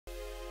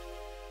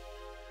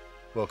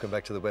Welcome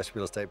back to the West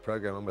Real Estate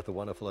Program. I'm with the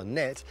wonderful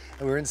Annette,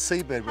 and we're in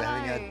Seabird. We're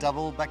having a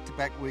double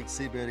back-to-back week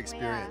Seabird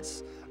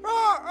experience.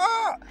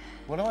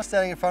 What am I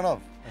standing in front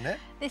of, Annette?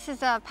 This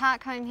is a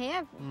park home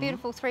here,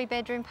 beautiful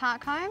 3-bedroom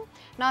park home.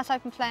 Nice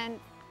open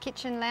plan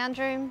kitchen lounge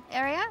room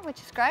area,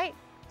 which is great.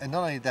 And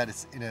not only that,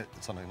 it's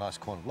on a nice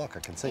corner block,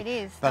 I can see. It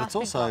is. But nice it's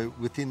also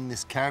within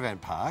this caravan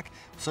park,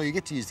 so you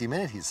get to use the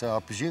amenities. So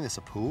I presume there's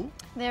a pool?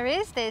 There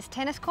is. There's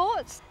tennis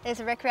courts. There's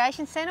a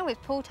recreation centre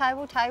with pool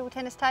table,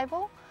 tennis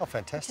table. Oh,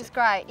 fantastic. Which is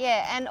great,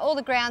 yeah. And all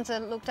the grounds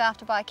are looked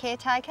after by a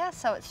caretaker,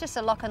 so it's just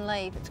a lock and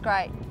leave. It's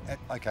great.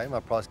 Okay,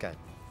 my price game.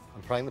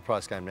 I'm playing the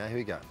price game now. Here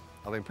we go.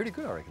 I've been pretty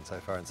good, I reckon, so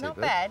far in Seabird.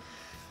 Not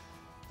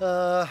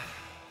bad.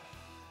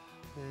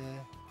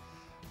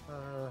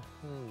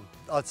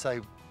 I'd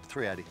say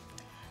 380.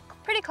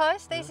 Pretty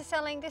close. These are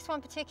selling, this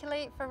one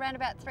particularly, for around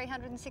about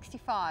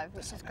 365,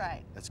 which is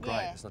great. That's great.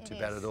 Yeah, it's not too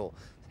bad at all.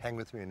 Hang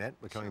with me, Annette.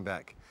 We're coming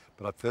back.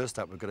 But first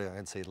up, we've got to go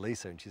and see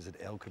Lisa, and she's at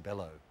El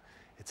Cabello.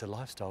 It's a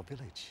lifestyle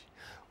village.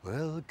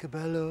 Well,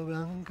 Cabello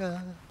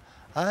Blanca,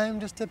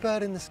 I'm just a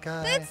bird in the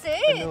sky. That's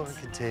it. No one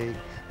can take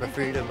my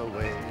freedom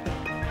away.